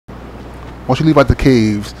Once you leave out the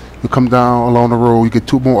caves, you come down along the road. You get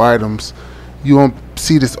 2 more items. You won't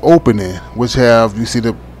see this opening, which you see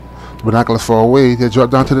the binoculars far away. They drop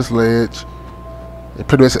down to this ledge.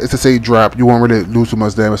 It's a safe drop. You won't really lose too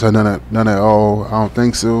much damage, or none at all. I don't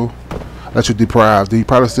think so. Unless you're deprived, you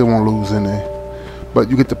probably still won't lose any. But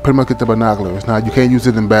you pretty much get the binoculars. Now you can't use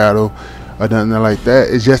it in battle or nothing like that.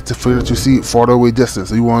 It's just to feel that you see farther away distance.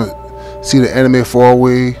 So you want to see the enemy far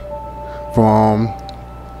away from.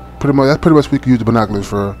 That's pretty much what you can use the binoculars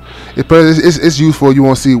for. It's useful. You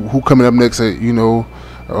want to see who coming up next.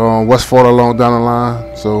 What's farther along down the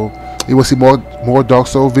line. So you want to see more Dark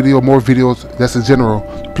Souls more videos. That's in general.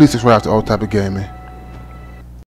 Please subscribe to All Type of Gaming.